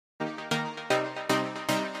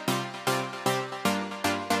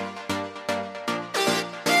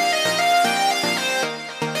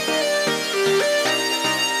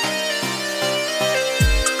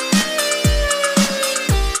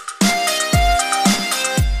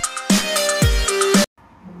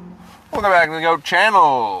Welcome back to the GOAT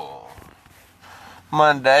channel.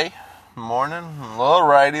 Monday morning, a little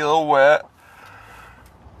rainy, a little wet.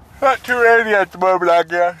 Not too rainy at the moment, I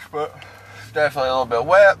guess, but it's definitely a little bit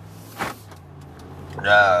wet.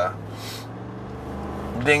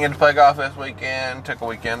 Didn't get to play golf this weekend, took a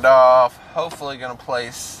weekend off. Hopefully gonna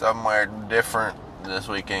play somewhere different this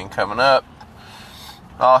weekend coming up.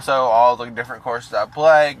 Also, all the different courses I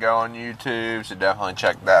play go on YouTube, so definitely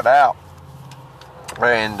check that out.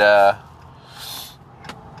 And,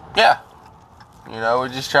 yeah, we're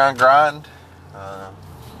just trying to grind.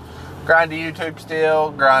 Grind the YouTube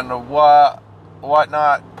still, grind the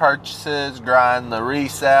whatnot purchases, grind the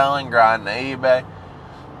reselling, grind the eBay.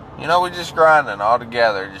 We're just grinding all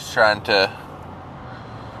together, just trying to,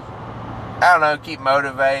 keep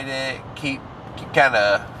motivated, keep kind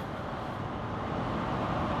of,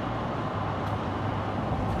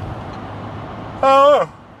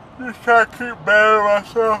 just try to keep bettering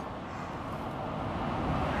myself.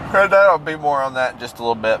 And that'll be more on that in just a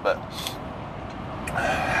little bit, but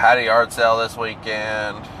had a yard sale this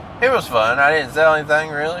weekend. It was fun. I didn't sell anything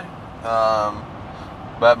really.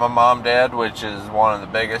 But my mom did, which is one of the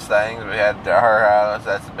biggest things. We had to her house.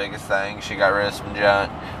 That's the biggest thing. She got rid of some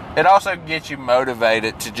junk. It also gets you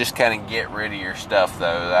motivated to just kind of get rid of your stuff,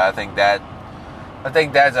 though. I think that's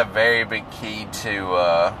a very big key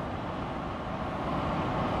to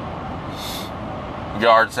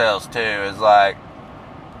yard sales too. Is like,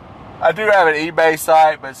 I do have an eBay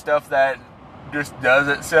site, but stuff that just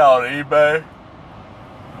doesn't sell on eBay,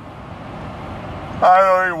 I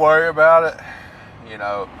don't even worry about it.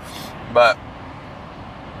 But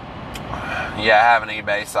yeah, I have an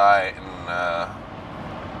eBay site, and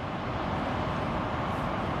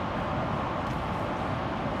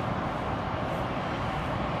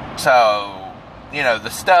so the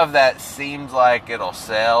stuff that seems like it'll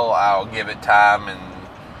sell, I'll give it time and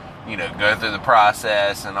go through the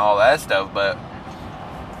process and all that stuff. But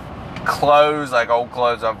clothes, like old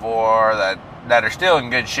clothes I've wore that are still in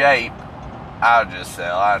good shape, I'll just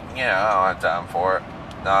sell. I don't have time for it,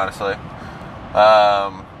 honestly.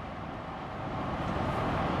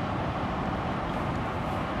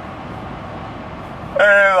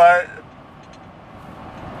 And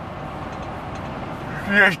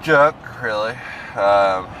just junk, really.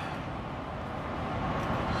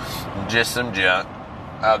 Just some junk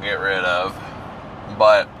I'll get rid of.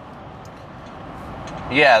 But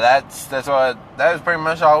yeah, that was pretty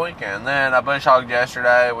much all weekend. Then I bush hogged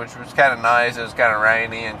yesterday, which was kind of nice. It was kind of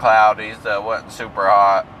rainy and cloudy, so it wasn't super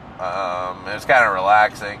hot. It was kind of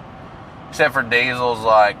relaxing, except for diesel's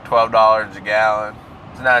like $12 a gallon.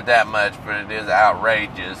 It's not that much, but it is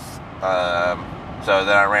outrageous. So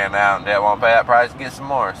then I ran out and didn't want to pay that price to get some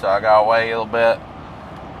more, so I got to wait a little bit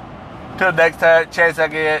till next time chance I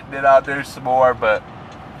get. Then I'll do some more. But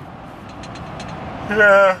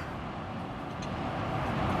yeah,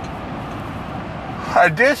 I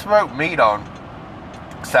did smoke meat on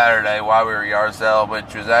Saturday while we were yard sale,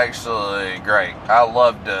 which was actually great. I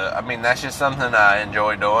loved it. That's just something I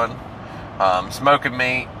enjoy doing. Smoking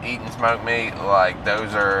meat, eating smoked meat,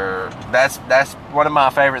 that's one of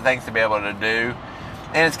my favorite things to be able to do.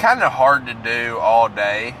 And it's kind of hard to do all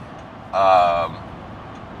day.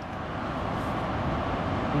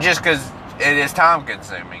 Just because it is time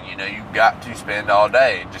consuming. You've got to spend all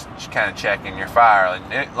day just kind of checking your fire.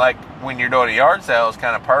 And like when you're doing a yard sale, it's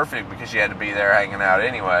kind of perfect because you had to be there hanging out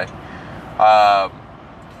anyway.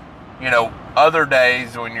 Other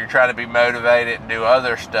days when you're trying to be motivated and do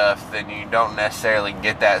other stuff, then you don't necessarily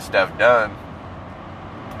get that stuff done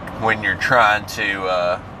when you're trying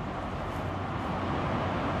to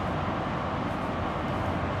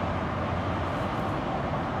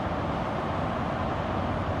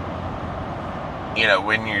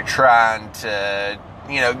when you're trying to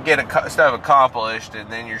get stuff accomplished,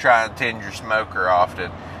 and then you're trying to tend your smoker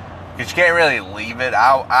often, because you can't really leave it.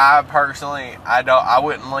 I personally, I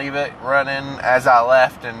wouldn't leave it running as I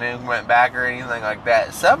left and then went back or anything like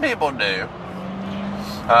that. Some people do.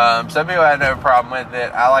 Some people have no problem with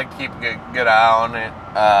it. I like to keep a good eye on it.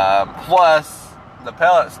 Plus, the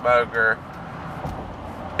pellet smoker,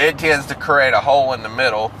 it tends to create a hole in the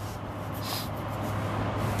middle,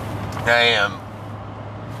 and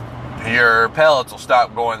your pellets will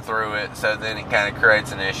stop going through it, so then it kind of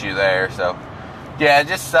creates an issue there. So yeah,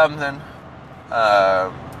 just something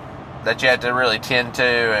that you have to really tend to,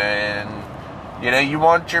 and you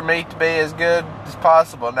want your meat to be as good as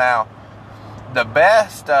possible. Now, the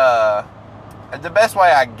best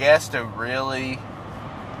way, I guess, to really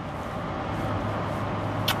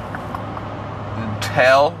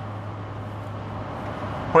tell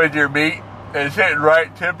when your meat is hitting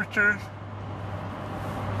right temperatures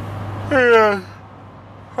Yeah.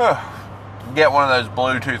 Get one of those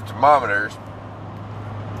Bluetooth thermometers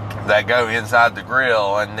that go inside the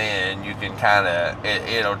grill, and then you can kind of,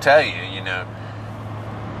 it'll tell you, you know.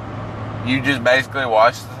 You just basically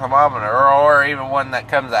watch the thermometer, or even one that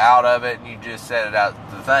comes out of it, and you just set it out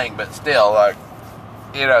the thing. But still, like,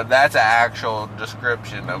 you know, that's an actual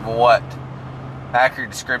description of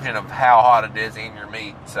accurate description of how hot it is in your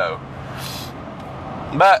meat. So,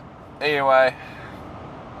 but anyway,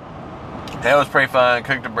 it was pretty fun.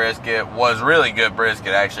 Cooked a brisket. Was really good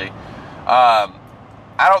brisket, actually. I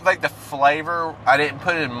don't think the flavor, I didn't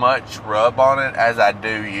put in much rub on it as I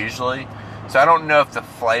do usually. So I don't know if the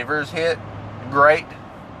flavors hit great.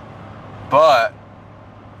 But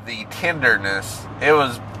the tenderness, it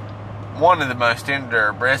was one of the most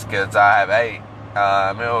tender briskets I have ate.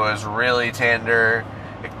 It was really tender.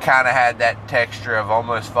 It kind of had that texture of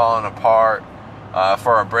almost falling apart.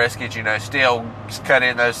 For a brisket, you know, still cut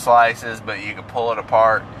in those slices, but you can pull it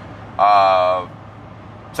apart.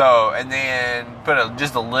 And then put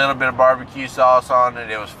just a little bit of barbecue sauce on it.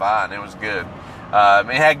 It was fine. It was good.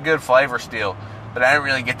 It had good flavor still, but I didn't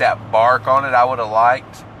really get that bark on it I would have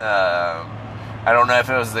liked. I don't know if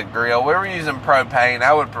it was the grill. We were using propane.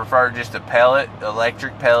 I would prefer just a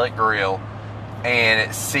electric pellet grill, and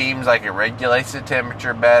it seems like it regulates the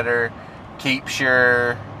temperature better, keeps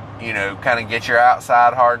your, you know, kind of get your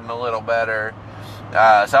outside hardened a little better.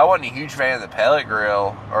 So I wasn't a huge fan of the pellet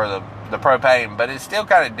grill or the propane, but it still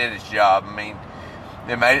kind of did its job. I mean,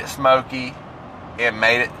 it made it smoky. It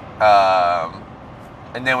made it,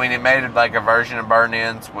 and then we made it like a version of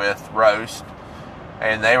burn-ins with roast,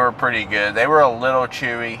 and they were pretty good. They were a little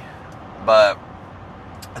chewy, but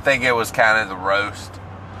I think it was kind of the roast.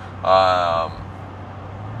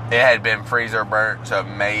 It had been freezer burnt, so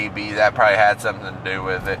maybe that probably had something to do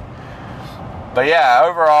with it. But yeah,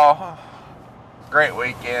 overall, great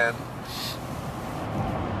weekend.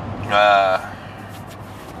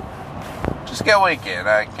 Just a good weekend.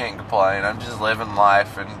 I can't complain. I'm just living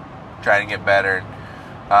life and trying to get better.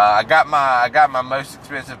 I got my most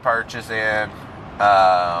expensive purchase in.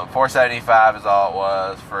 $475 is all it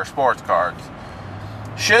was for sports cards.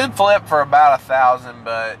 Should flip for about $1,000,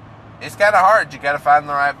 but it's kind of hard. You got to find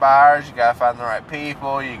the right buyers. You got to find the right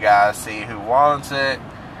people. You got to see who wants it.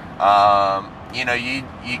 You know, you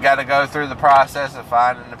got to go through the process of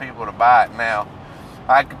finding the people to buy it. Now,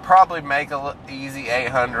 I could probably make a easy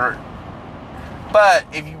 $800, but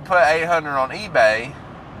if you put $800 on eBay,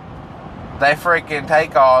 they freaking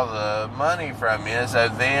take all the money from you, so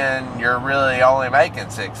then you're really only making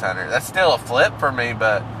 $600. That's still a flip for me,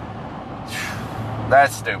 but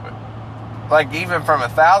that's stupid. Like, even from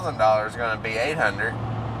 $1,000 is going to be $800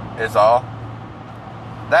 is all.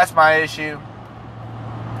 That's my issue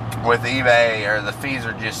with eBay, or the fees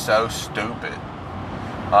are just so stupid.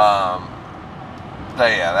 So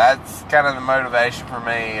yeah, that's kind of the motivation for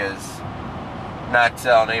me, is not to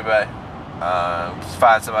sell on eBay. Just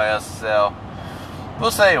find somebody else to sell. We'll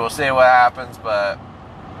see what happens, but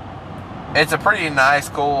it's a pretty nice,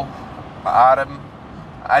 cool item.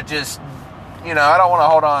 I just, you know, I don't want to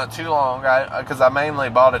hold on too long, because I mainly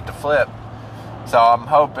bought it to flip. So I'm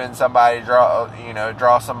hoping somebody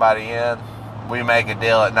draw somebody in. We make a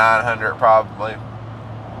deal at $900 probably,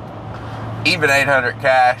 even $800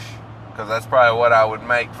 cash, because that's probably what I would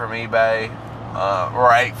make from eBay, or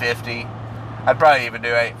 $850. I'd probably even do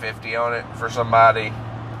 $850 on it for somebody,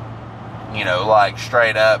 you know, like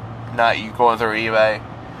straight up, not you going through eBay.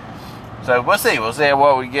 So we'll see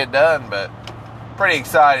what we get done, but pretty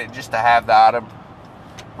excited just to have the item.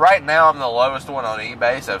 Right now I'm the lowest one on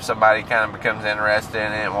eBay, so if somebody kind of becomes interested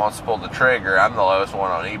in it and wants to pull the trigger, I'm the lowest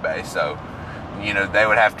one on eBay, so, you know, they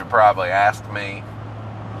would have to probably ask me.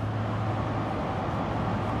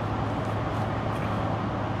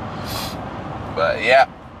 But yeah,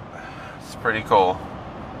 it's pretty cool.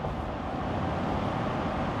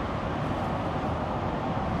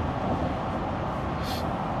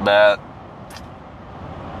 But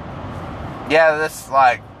yeah, this is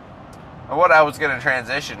like what I was going to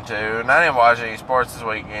transition to, and I didn't watch any sports this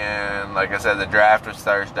weekend. Like I said, the draft was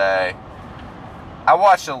Thursday. I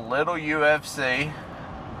watched a little UFC.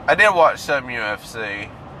 I did watch some UFC.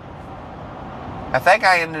 I think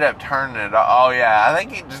I ended up turning it off. Oh yeah, I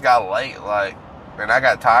think it just got late, and I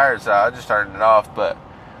got tired, so I just turned it off. But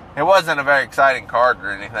it wasn't a very exciting card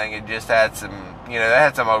or anything. It just had some, they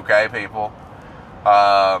had some okay people.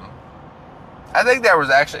 I think there was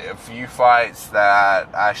actually a few fights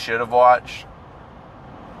that I should have watched,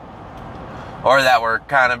 or that were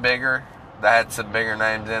kind of bigger, that had some bigger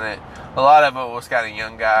names in it. A lot of it was kind of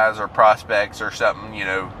young guys or prospects or something,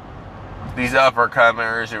 these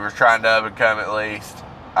upper-comers who were trying to up and come at least.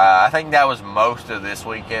 I think that was most of this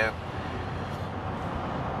weekend.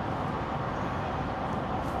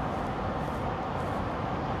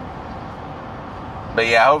 But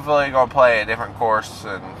yeah, hopefully going to play a different course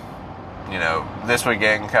and, this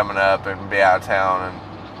weekend coming up and be out of town and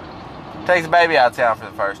take the baby out of town for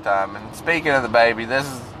the first time. And speaking of the baby, this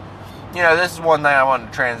is one thing I wanted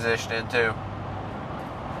to transition into.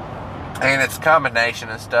 And it's a combination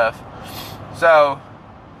of stuff. So,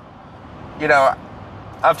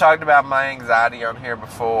 I've talked about my anxiety on here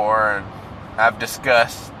before, and I've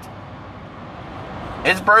discussed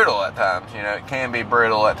it's brutal at times. It can be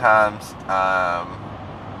brutal at times.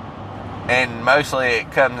 And mostly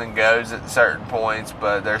it comes and goes at certain points,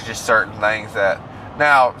 but there's just certain things that...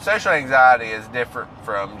 Now, social anxiety is different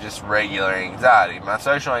from just regular anxiety. My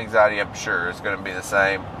social anxiety, I'm sure, is going to be the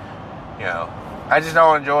same. I just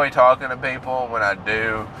don't enjoy talking to people. When I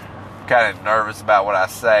do, I'm kind of nervous about what I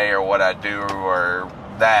say or what I do or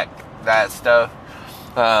that stuff.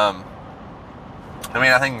 I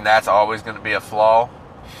think that's always going to be a flaw.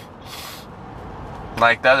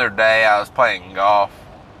 Like the other day, I was playing golf,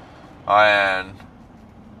 and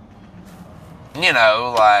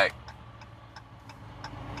I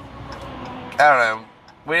don't know,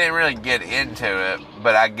 we didn't really get into it,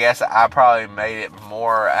 but I guess I probably made it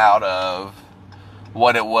more out of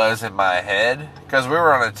what it was in my head, because we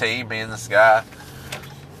were on a tee, me and this guy,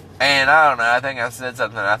 and I don't know, I think I said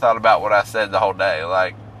something, I thought about what I said the whole day,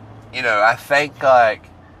 I think,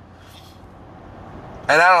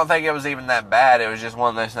 and I don't think it was even that bad. It was just one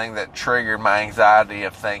of those things that triggered my anxiety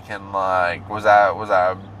of thinking, was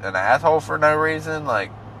I an asshole for no reason?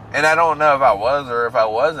 And I don't know if I was or if I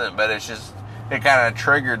wasn't, but it kind of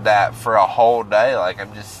triggered that for a whole day.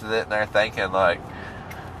 I'm just sitting there thinking,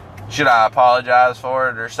 should I apologize for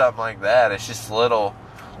it or something like that? It's just little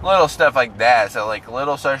stuff like that. So,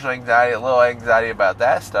 little social anxiety, a little anxiety about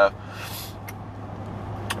that stuff.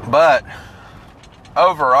 But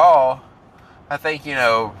overall, I think,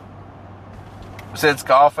 since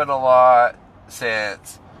golfing a lot,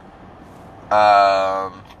 since,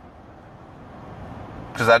 because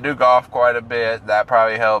I do golf quite a bit, that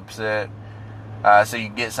probably helps it. So you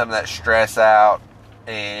get some of that stress out,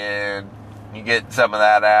 and you get some of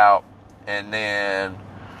that out, and then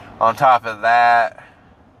on top of that,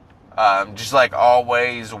 just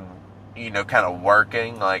always, kind of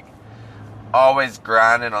working, always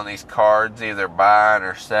grinding on these cards, either buying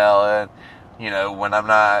or selling. When I'm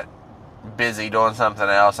not busy doing something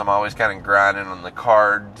else, I'm always kind of grinding on the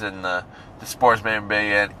cards and the sports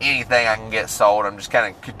memorabilia and anything I can get sold. I'm just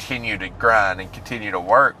kind of continue to grind and continue to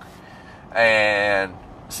work. And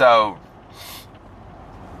so,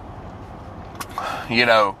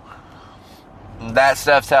 that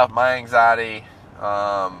stuff's helped my anxiety.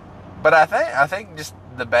 But I think just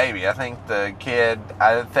the baby, I think the kid,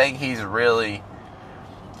 I think he's really...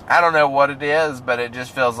 I don't know what it is, but it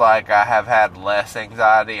just feels like I have had less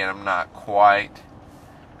anxiety, and I'm not quite,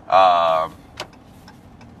 I'm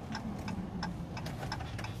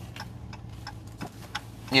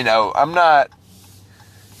not,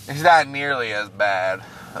 it's not nearly as bad.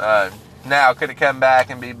 Now, could it come back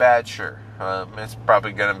and be bad? Sure. It's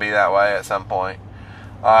probably going to be that way at some point.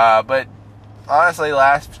 But honestly,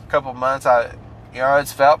 last couple months,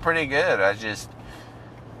 it's felt pretty good. I just,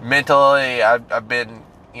 mentally, I've been,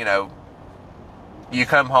 you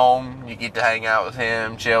come home, you get to hang out with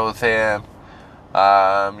him, chill with him.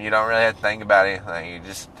 You don't really have to think about anything. You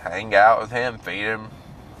just hang out with him, feed him,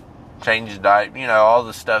 change his diet, all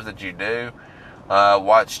the stuff that you do.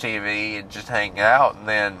 Watch TV and just hang out. And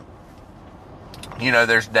then,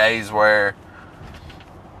 there's days where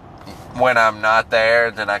when I'm not there,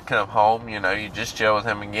 then I come home, you just chill with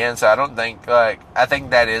him again. So I don't think, I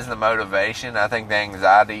think that is the motivation. I think the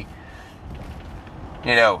anxiety,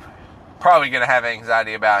 probably going to have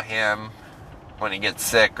anxiety about him when he gets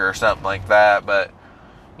sick or something like that. But,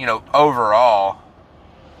 overall,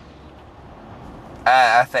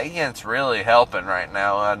 I think it's really helping right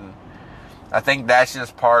now. And I think that's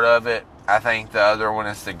just part of it. I think the other one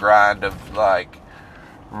is the grind of,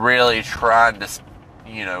 really trying to,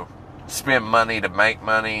 spend money to make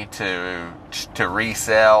money, to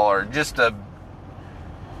resell, or just to...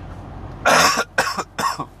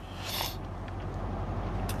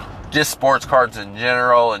 just sports cards in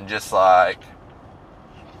general, and just I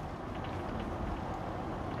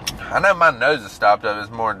know my nose has stopped up. It's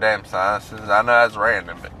more damn sinuses. I know that's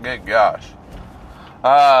random, but good gosh.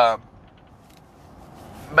 But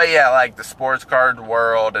yeah, the sports card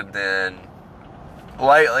world, and then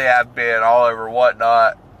lately I've been all over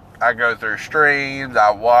Whatnot. I go through streams,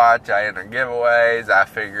 I watch, I enter giveaways, I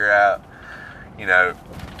figure out,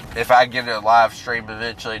 if I get a live stream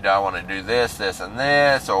eventually, do I want to do this, this, and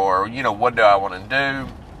this? Or, what do I want to do?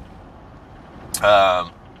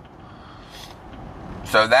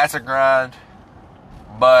 So that's a grind.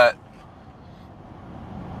 But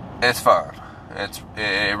it's fun.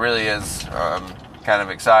 It really is kind of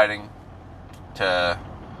exciting to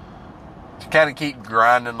kind of keep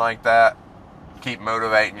grinding like that. Keep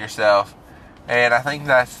motivating yourself. And I think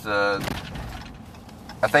that's the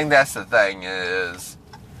thing is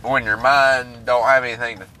when your mind don't have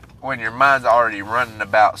anything when your mind's already running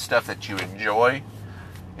about stuff that you enjoy,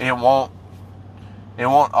 it won't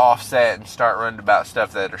offset and start running about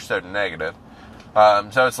stuff that are so negative.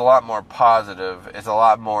 So it's a lot more positive. It's a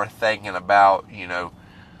lot more thinking about,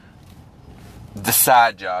 the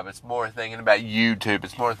side job. It's more thinking about YouTube.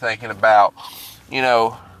 It's more thinking about,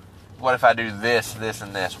 what if I do this, this,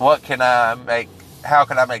 and this? What can I make? How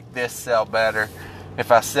can I make this sell better?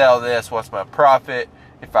 If I sell this, what's my profit?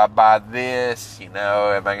 If I buy this, am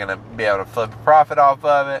I going to be able to flip a profit off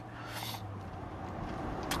of it?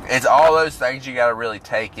 It's all those things you got to really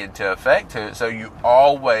take into effect to it. So you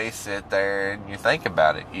always sit there and you think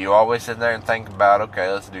about it. You always sit there and think about,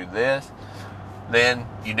 okay, let's do this. Then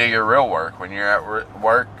you do your real work. When you're at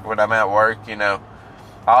work, when I'm at work,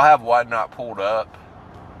 I'll have Whatnot pulled up.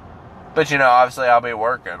 But, obviously I'll be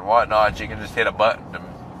working. Whatnot, you can just hit a button.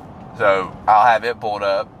 So I'll have it pulled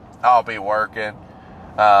up. I'll be working.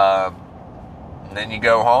 And then you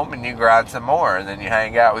go home and you grind some more. And then you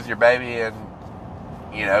hang out with your baby and,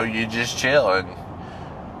 you just chill. And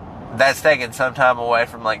that's taking some time away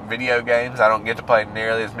from, video games. I don't get to play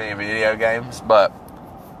nearly as many video games. But,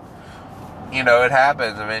 it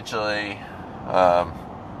happens eventually.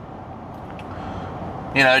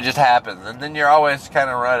 It just happens. And then you're always kind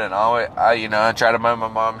of running. I try to mow my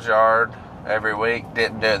mom's yard every week.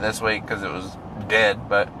 Didn't do it this week because it was dead.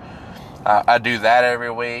 But I do that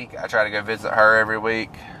every week. I try to go visit her every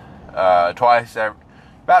week. About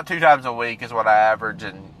 2 times a week is what I average.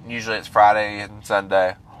 And usually it's Friday and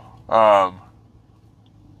Sunday. So,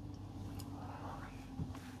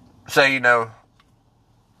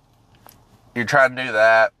 you're trying to do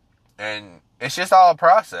that. And it's just all a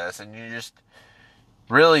process. And you just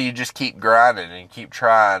keep grinding and keep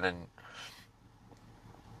trying. And,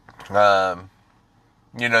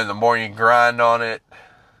 the more you grind on it,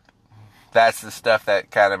 that's the stuff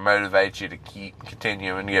that kind of motivates you to keep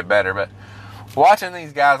continuing and get better. But watching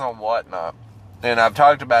these guys on Whatnot, and I've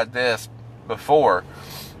talked about this before,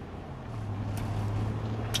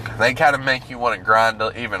 they kind of make you want to grind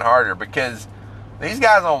even harder because these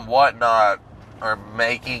guys on Whatnot are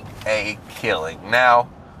making a killing. Now,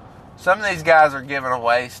 some of these guys are giving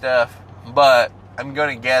away stuff, but I'm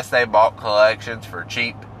going to guess they bought collections for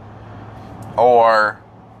cheap, or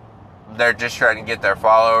they're just trying to get their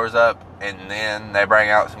followers up, and then they bring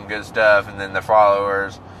out some good stuff, and then the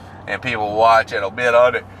followers and people watch it'll bid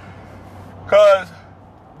on it. Because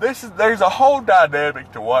there's a whole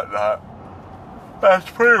dynamic to Whatnot that's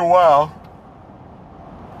pretty wild.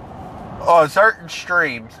 On certain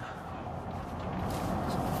streams,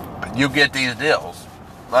 you get these deals.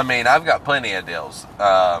 I mean, I've got plenty of deals.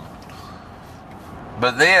 But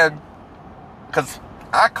then, because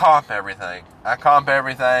I comp everything.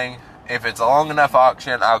 If it's a long enough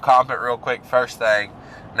auction, I'll comp it real quick first thing.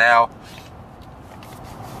 Now,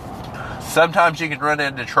 sometimes you can run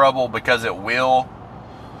into trouble because you're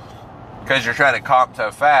trying to comp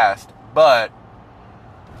so fast. But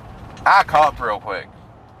I comp real quick.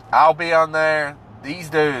 I'll be on there. These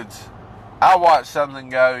dudes, I watched something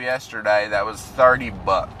go yesterday that was $30.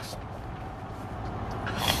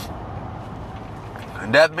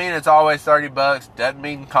 It doesn't mean it's always $30. Doesn't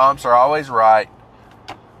mean comps are always right.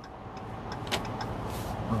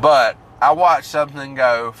 But I watched something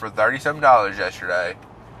go for $30-some yesterday.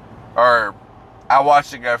 Or I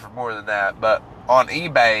watched it go for more than that. But on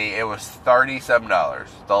eBay, it was $30-some.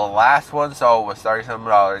 The last one sold was $30-some.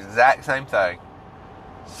 Exact same thing.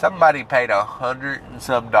 Somebody paid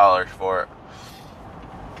 $100-some for it.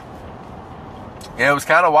 And it was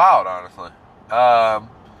kind of wild, honestly.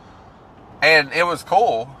 And it was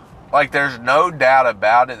cool. There's no doubt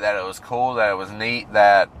about it that it was cool, that it was neat,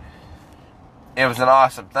 that it was an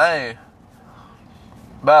awesome thing.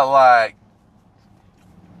 But,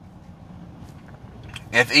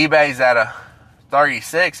 if eBay's at a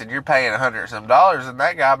 36 and you're paying $100-some, and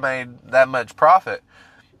that guy made that much profit,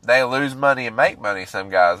 they lose money and make money, some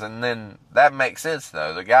guys. And then that makes sense,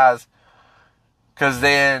 though. The guys, because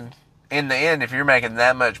then in the end, if you're making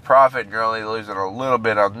that much profit and you're only losing a little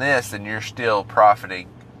bit on this, then you're still profiting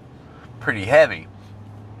pretty heavy.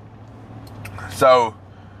 So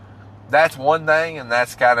that's one thing, and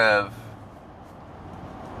that's kind of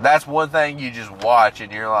that's one thing you just watch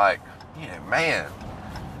and you're like, yeah, man.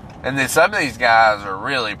 And then some of these guys are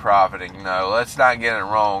really profiting. No, let's not get it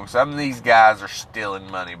wrong. Some of these guys are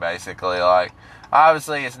stealing money, basically. Like,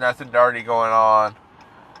 obviously, it's nothing dirty going on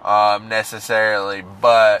necessarily,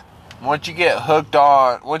 but once you get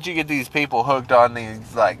these people hooked on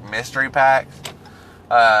these, like, mystery packs,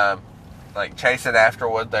 like chasing after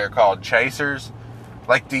what they're called chasers,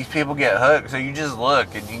 like, these people get hooked. So you just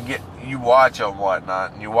look and you watch them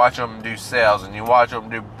whatnot, and you watch them do sales, and you watch them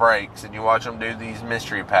do breaks, and you watch them do these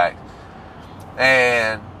mystery packs.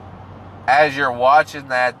 And as you're watching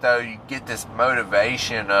that, though, you get this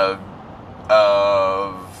motivation of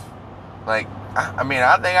like, I mean,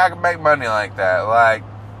 I think I can make money like that. Like,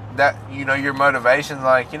 that, you know, your motivation's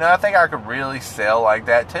like, you know, I think I could really sell like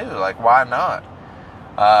that too. Like, why not?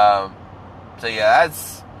 So yeah,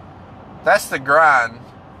 that's the grind.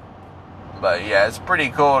 But yeah, it's pretty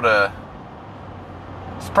cool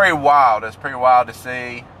it's pretty wild. It's pretty wild to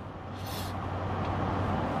see.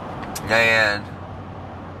 And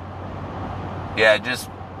yeah, just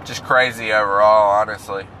crazy overall,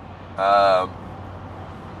 honestly.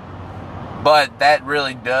 But that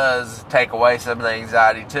really does take away some of the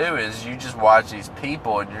anxiety too, is you just watch these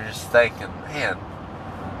people and you're just thinking, man.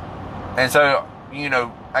 And so, you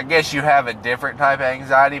know, I guess you have a different type of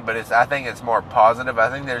anxiety, but I think it's more positive. I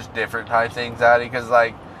think there's different types of anxiety, because,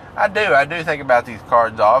 like, I do think about these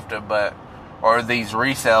cards often, or these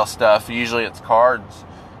resale stuff. Usually it's cards,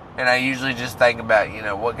 and I usually just think about, you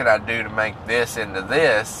know, what can I do to make this into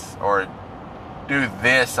this, or do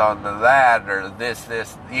this onto that, or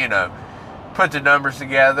this, you know, put the numbers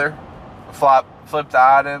together, flip the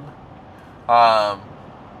item,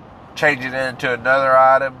 change it into another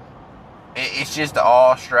item. It's just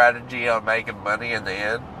all strategy on making money in the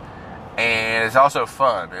end. And it's also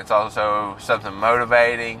fun. It's also something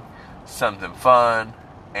motivating, something fun,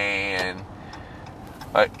 and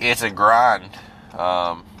it's a grind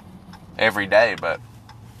every day. But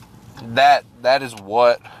that is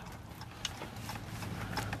what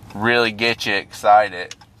really gets you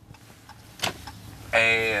excited.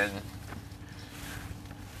 And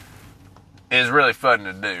is really fun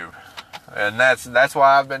to do. And that's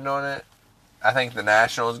why I've been doing it. I think the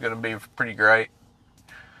National is going to be pretty great.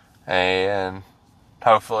 And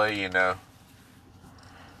hopefully, you know,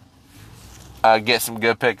 get some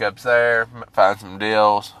good pickups there, find some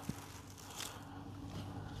deals.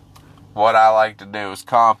 What I like to do is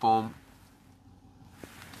comp them.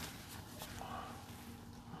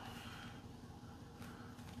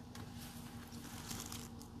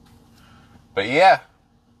 But yeah,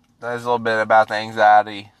 that's a little bit about the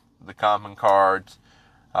anxiety, the comping cards,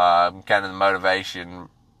 kind of the motivation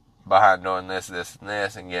behind doing this, and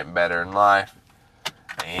this, and getting better in life.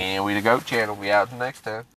 And we the GOAT Channel. We out the next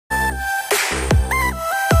time.